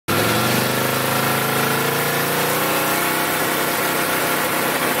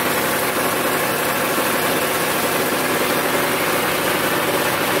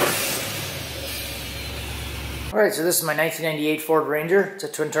Alright, so this is my 1998 Ford Ranger. It's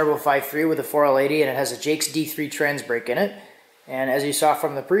a twin-turbo 5.3 with a 4L80, and it has a Jake's D3 TransBrake in it. And as you saw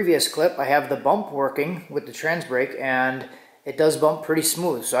from the previous clip, I have the bump working with the TransBrake, and it does bump pretty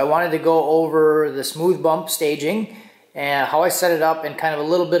smooth. So I wanted to go over the smooth bump staging and how I set it up and kind of a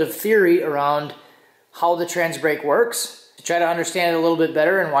little bit of theory around how the TransBrake works to try to understand it a little bit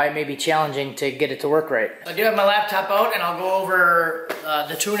better and why it may be challenging to get it to work right. I do have my laptop out and I'll go over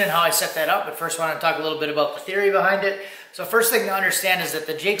the tune and how I set that up, but first I want to talk a little bit about the theory behind it. So first thing to understand is that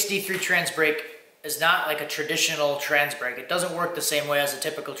the Jake's D3 TransBrake is not like a traditional TransBrake. It doesn't work the same way as a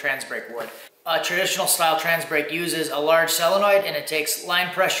typical TransBrake would. A traditional style TransBrake uses a large solenoid and it takes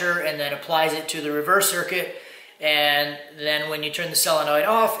line pressure and then applies it to the reverse circuit, and then when you turn the solenoid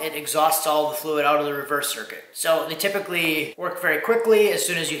off, it exhausts all the fluid out of the reverse circuit. So they typically work very quickly. As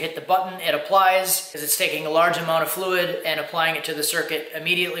soon as you hit the button, it applies, because it's taking a large amount of fluid and applying it to the circuit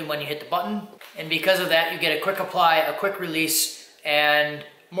immediately when you hit the button. And because of that, you get a quick apply, a quick release, and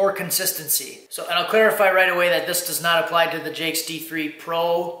more consistency. And I'll clarify right away that this does not apply to the Jake's D3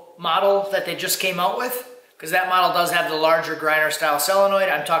 Pro model that they just came out with, because that model does have the larger grinder style solenoid.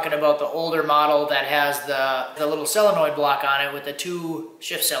 I'm talking about the older model that has the little solenoid block on it with the 2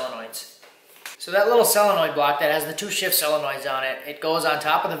 shift solenoids. So that little solenoid block that has the 2 shift solenoids on it, it goes on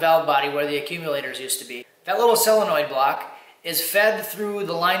top of the valve body where the accumulators used to be. That little solenoid block is fed through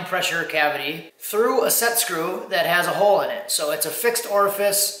the line pressure cavity through a set screw that has a hole in it. So it's a fixed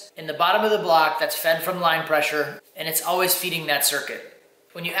orifice in the bottom of the block that's fed from line pressure, and it's always feeding that circuit.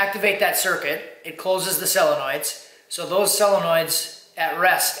 When you activate that circuit, it closes the solenoids, so those solenoids at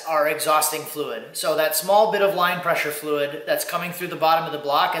rest are exhausting fluid. So that small bit of line pressure fluid that's coming through the bottom of the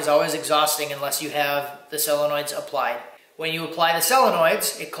block is always exhausting unless you have the solenoids applied. When you apply the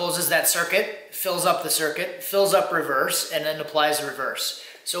solenoids, it closes that circuit, fills up the circuit, fills up reverse, and then applies reverse.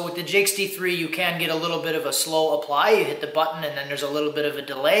 So with the Jake's D3, you can get a little bit of a slow apply. You hit the button and then there's a little bit of a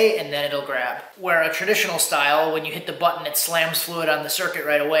delay and then it'll grab. Where a traditional style, when you hit the button, it slams fluid on the circuit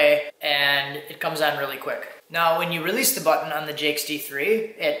right away and it comes on really quick. Now, when you release the button on the Jake's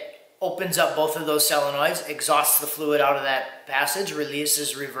D3, it opens up both of those solenoids, exhausts the fluid out of that passage,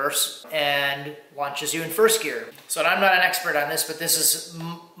 releases reverse, and launches you in first gear. So I'm not an expert on this, but this is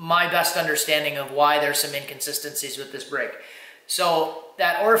my best understanding of why there's some inconsistencies with this brake. So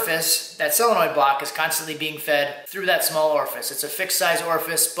that orifice, that solenoid block, is constantly being fed through that small orifice. It's a fixed size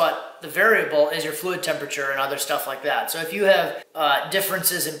orifice, but the variable is your fluid temperature and other stuff like that. So if you have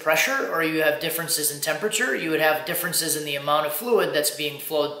differences in pressure or you have differences in temperature, you would have differences in the amount of fluid that's being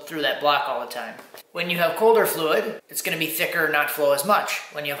flowed through that block all the time. When you have colder fluid, it's going to be thicker, not flow as much.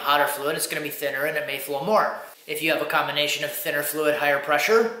 When you have hotter fluid, it's going to be thinner and it may flow more. If you have a combination of thinner fluid, higher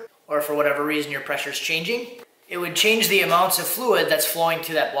pressure, or for whatever reason your pressure is changing, it would change the amounts of fluid that's flowing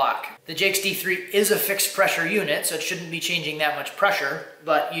to that block. The Jake's D3 is a fixed pressure unit, so it shouldn't be changing that much pressure,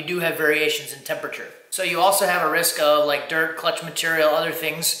 but you do have variations in temperature. So you also have a risk of like dirt, clutch material, other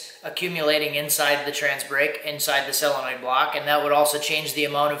things accumulating inside the TransBrake, inside the solenoid block, and that would also change the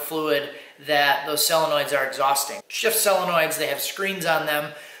amount of fluid that those solenoids are exhausting. Shift solenoids, they have screens on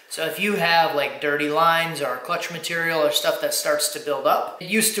them, so if you have like dirty lines or clutch material or stuff that starts to build up, it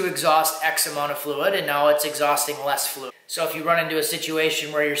used to exhaust X amount of fluid and now it's exhausting less fluid. So if you run into a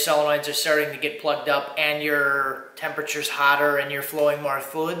situation where your solenoids are starting to get plugged up and your temperature's hotter and you're flowing more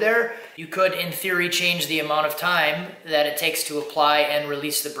fluid there, you could in theory change the amount of time that it takes to apply and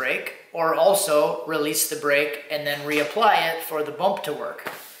release the brake, or also release the brake and then reapply it for the bump to work.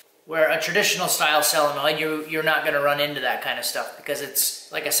 Where a traditional style solenoid, you're not going to run into that kind of stuff because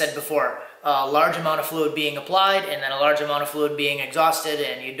it's, like I said before, a large amount of fluid being applied and then a large amount of fluid being exhausted,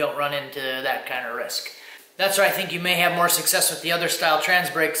 and you don't run into that kind of risk. That's why I think you may have more success with the other style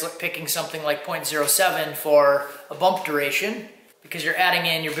TransBrakes, like picking something like 0.07 for a bump duration, because you're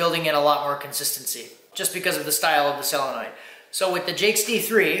building in a lot more consistency, just because of the style of the solenoid. So with the Jake's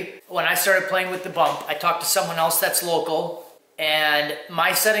D3, when I started playing with the bump, I talked to someone else that's local, and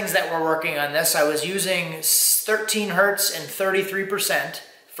my settings that were working on this, I was using 13 Hertz and 33%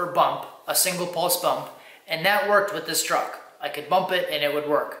 for bump, a single pulse bump, and that worked with this truck. I could bump it and it would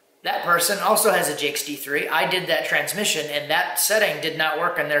work. That person also has a Jake's D3. I did that transmission and that setting did not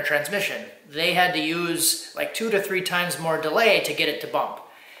work on their transmission. They had to use like 2 to 3 times more delay to get it to bump.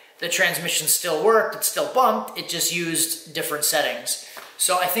 The transmission still worked, it still bumped, it just used different settings.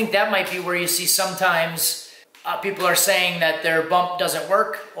 So I think that might be where you see sometimes people are saying that their bump doesn't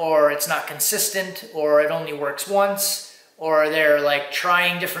work, or it's not consistent, or it only works once, or they're like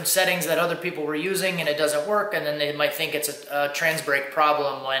trying different settings that other people were using and it doesn't work, and then they might think it's a TransBrake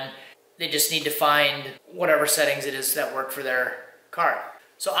problem when they just need to find whatever settings it is that work for their car.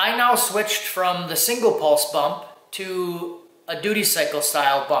 So I now switched from the single pulse bump to a duty cycle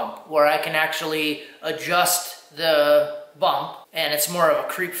style bump where I can actually adjust the bump and it's more of a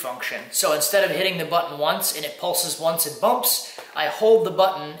creep function. So instead of hitting the button once and it pulses once and bumps, I hold the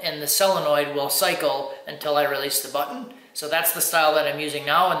button and the solenoid will cycle until I release the button. So that's the style that I'm using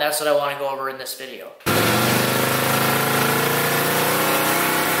now, and that's what I want to go over in this video.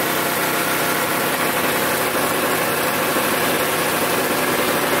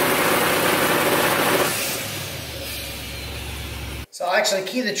 So I'll actually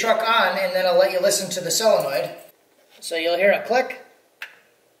key the truck on and then I'll let you listen to the solenoid. So you'll hear a click.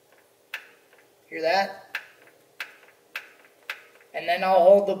 Hear that? And then I'll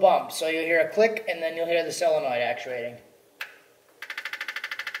hold the bump. So you'll hear a click and then you'll hear the solenoid actuating.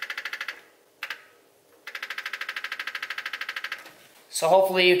 So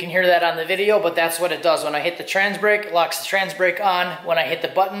hopefully you can hear that on the video, but that's what it does. When I hit the TransBrake, it locks the TransBrake on. When I hit the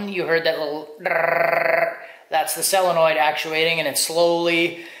button, you heard that little that's the solenoid actuating, and it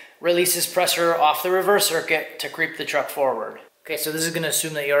slowly releases pressure off the reverse circuit to creep the truck forward. Okay, so this is going to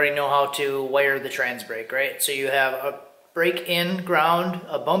assume that you already know how to wire the TransBrake, right? So you have a brake in ground,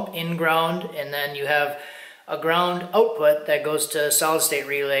 a bump in ground, and then you have a ground output that goes to solid state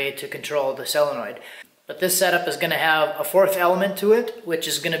relay to control the solenoid. But this setup is going to have a fourth element to it, which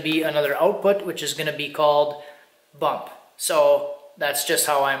is going to be another output, which is going to be called bump. So that's just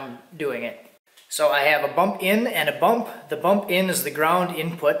how I'm doing it. So I have a bump in and a bump. The bump in is the ground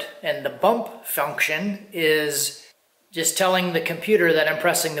input, and the bump function is just telling the computer that I'm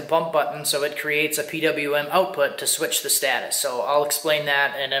pressing the bump button, so it creates a PWM output to switch the status. So I'll explain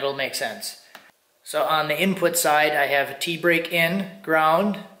that and it'll make sense. So on the input side, I have T-brake in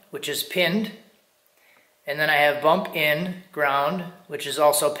ground, which is pinned. And then I have bump in ground, which is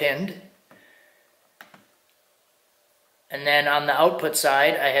also pinned. And then on the output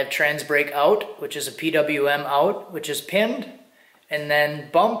side, I have TransBrake out, which is a PWM out, which is pinned. And then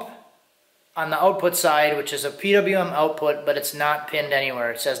bump on the output side, which is a PWM output, but it's not pinned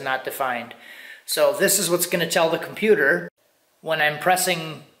anywhere. It says not defined. So this is what's going to tell the computer when I'm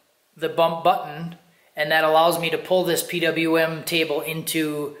pressing the bump button, and that allows me to pull this PWM table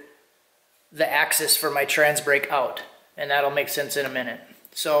into the axis for my TransBrake out. And that'll make sense in a minute.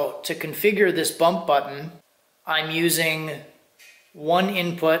 So to configure this bump button, I'm using one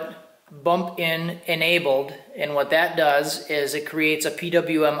input, bump in enabled, and what that does is it creates a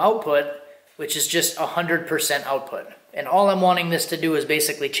PWM output, which is just 100% output. And all I'm wanting this to do is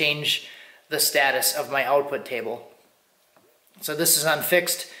basically change the status of my output table. So this is on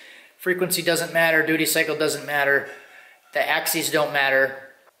fixed. Frequency doesn't matter, duty cycle doesn't matter, the axes don't matter.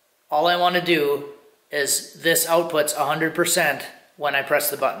 All I want to do is this outputs 100% when I press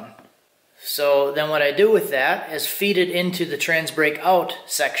the button. So then what I do with that is feed it into the TransBrake out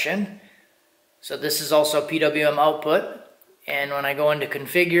section. So this is also PWM output. And when I go into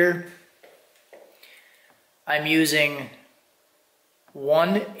configure, I'm using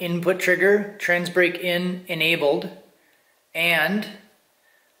one input trigger, TransBrake in enabled, and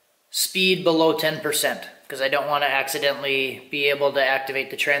speed below 10%, because I don't want to accidentally be able to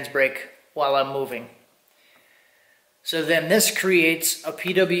activate the TransBrake while I'm moving. So then this creates a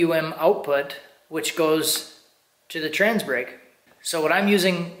PWM output which goes to the TransBrake. So what I'm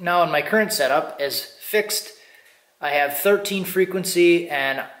using now in my current setup is fixed. I have 13 frequency,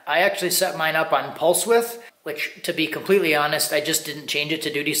 and I actually set mine up on pulse width, which, to be completely honest, I just didn't change it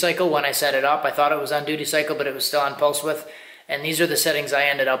to duty cycle when I set it up. I thought it was on duty cycle, but it was still on pulse width, and these are the settings I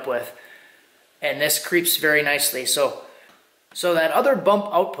ended up with. And this creeps very nicely. So that other bump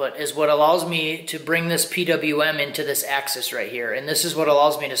output is what allows me to bring this PWM into this axis right here. And this is what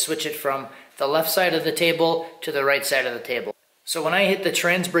allows me to switch it from the left side of the table to the right side of the table. So when I hit the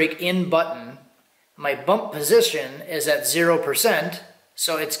TransBrake in button, my bump position is at 0%,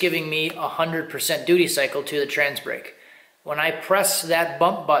 so it's giving me 100% duty cycle to the TransBrake. When I press that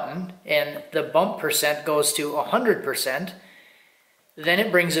bump button and the bump percent goes to 100%, then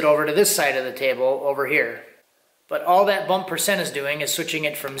it brings it over to this side of the table over here. But all that bump percent is doing is switching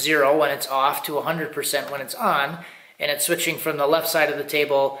it from 0 when it's off to 100% when it's on, and it's switching from the left side of the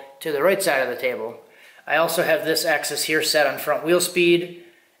table to the right side of the table. I also have this axis here set on front wheel speed,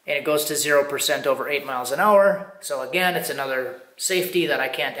 and it goes to 0% over 8 miles an hour. So again, it's another safety that I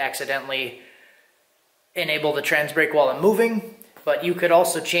can't accidentally enable the TransBrake while I'm moving. But you could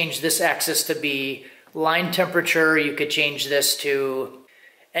also change this axis to be line temperature. You could change this to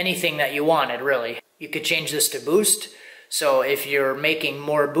anything that you wanted, really. You could change this to boost. So if you're making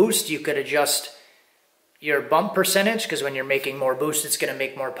more boost, you could adjust your bump percentage, because when you're making more boost, it's going to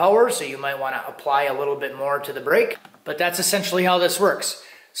make more power. So you might want to apply a little bit more to the brake. But that's essentially how this works.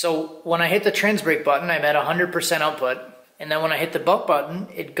 So when I hit the TransBrake button, I'm at 100% output. And then when I hit the bump button,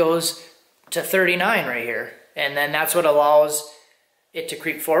 it goes to 39 right here. And then that's what allows it to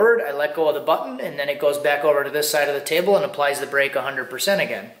creep forward. I let go of the button, and then it goes back over to this side of the table and applies the brake 100%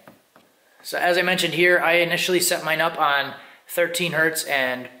 again. So as I mentioned here, I initially set mine up on 13 hertz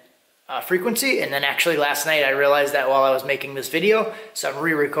and frequency, and then actually last night I realized that while I was making this video, so I'm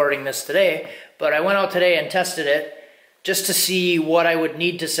re-recording this today. But I went out today and tested it just to see what I would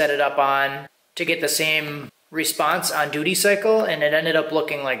need to set it up on to get the same response on duty cycle, and it ended up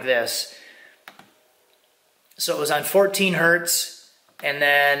looking like this. So it was on 14 hertz, and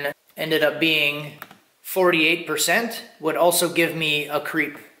then ended up being 48%, would also give me a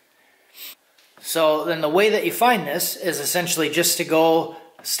creep. So then the way that you find this is essentially just to go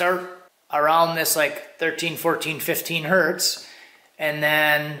start around this like 13, 14, 15 hertz, and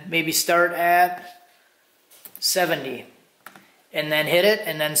then maybe start at 70, and then hit it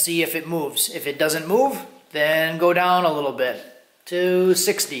and then see if it moves. If it doesn't move, then go down a little bit to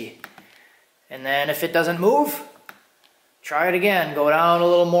 60. And then if it doesn't move, try it again, go down a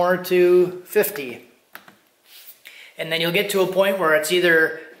little more to 50. And then you'll get to a point where it's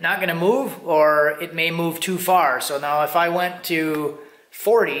either not going to move or it may move too far. So now if I went to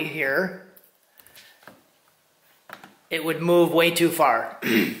 40 here, it would move way too far.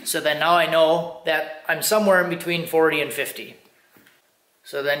 So then now I know that I'm somewhere in between 40 and 50.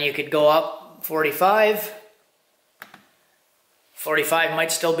 So then you could go up 45. 45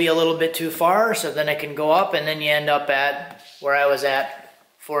 might still be a little bit too far, so then it can go up, and then you end up at where I was at,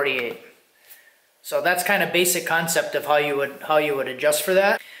 48. So that's kind of basic concept of how you would adjust for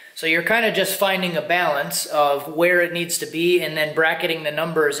that. So you're kind of just finding a balance of where it needs to be, and then bracketing the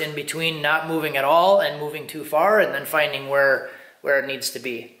numbers in between not moving at all and moving too far, and then finding where it needs to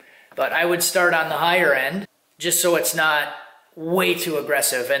be. But I would start on the higher end, just so it's not way too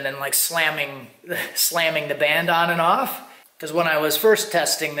aggressive, and then like slamming the band on and off. Because when I was first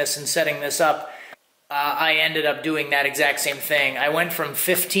testing this and setting this up, I ended up doing that exact same thing. I went from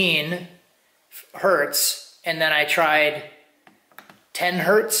 15 hertz, and then I tried 10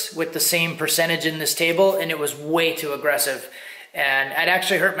 hertz with the same percentage in this table, and it was way too aggressive. And it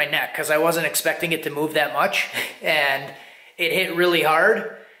actually hurt my neck because I wasn't expecting it to move that much, and it hit really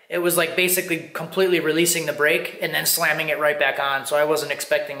hard. It was like basically completely releasing the brake and then slamming it right back on, so I wasn't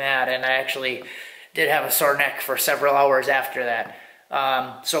expecting that, and I actually did have a sore neck for several hours after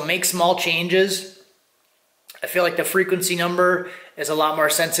that. So make small changes. I feel like the frequency number is a lot more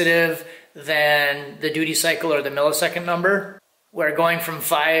sensitive than the duty cycle or the millisecond number, where going from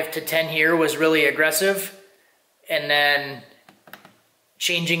 5 to 10 here was really aggressive, and then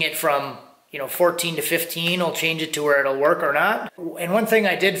changing it from 14 to 15 will change it to where it'll work or not. And one thing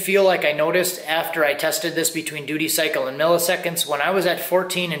I did feel like I noticed after I tested this between duty cycle and milliseconds, when I was at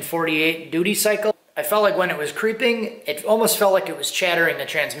 14 and 48 duty cycle, I felt like when it was creeping, it almost felt like it was chattering the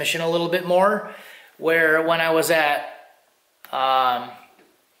transmission a little bit more, where when I was at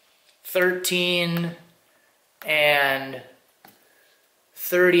 13 and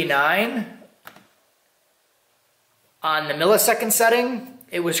 39 on the millisecond setting,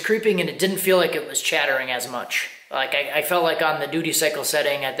 it was creeping and it didn't feel like it was chattering as much. Like I felt like on the duty cycle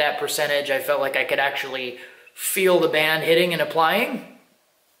setting at that percentage, I felt like I could actually feel the band hitting and applying,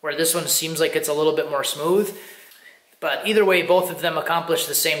 where this one seems like it's a little bit more smooth. But either way, both of them accomplish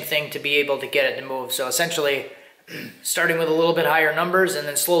the same thing to be able to get it to move. So essentially, starting with a little bit higher numbers and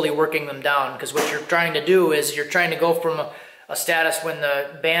then slowly working them down, because what you're trying to do is you're trying to go from a status when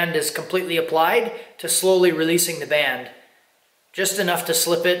the band is completely applied to slowly releasing the band. Just enough to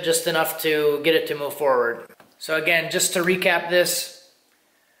slip it, just enough to get it to move forward. So again, just to recap this,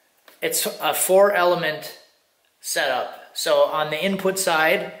 it's a 4-element setup. So on the input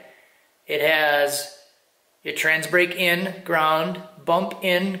side, it has your TransBrake in, ground, bump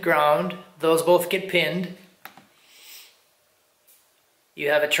in, ground. Those both get pinned. You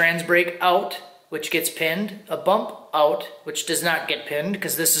have a TransBrake out, which gets pinned, a bump out, which does not get pinned,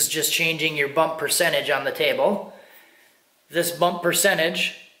 because this is just changing your bump percentage on the table. This bump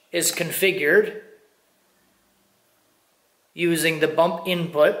percentage is configured using the bump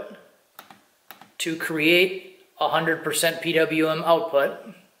input to create 100% PWM output,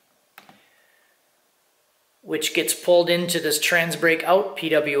 which gets pulled into this TransBrake out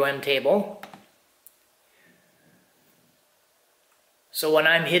PWM table. So when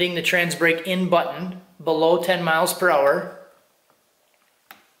I'm hitting the TransBrake in button below 10 miles per hour,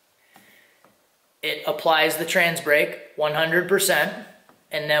 it applies the TransBrake 100%,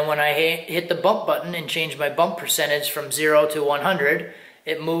 and then when I hit the bump button and change my bump percentage from 0 to 100,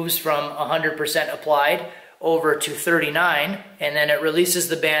 it moves from 100% applied over to 39, and then it releases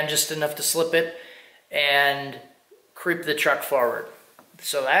the band just enough to slip it and creep the truck forward.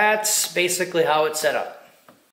 So that's basically how it's set up.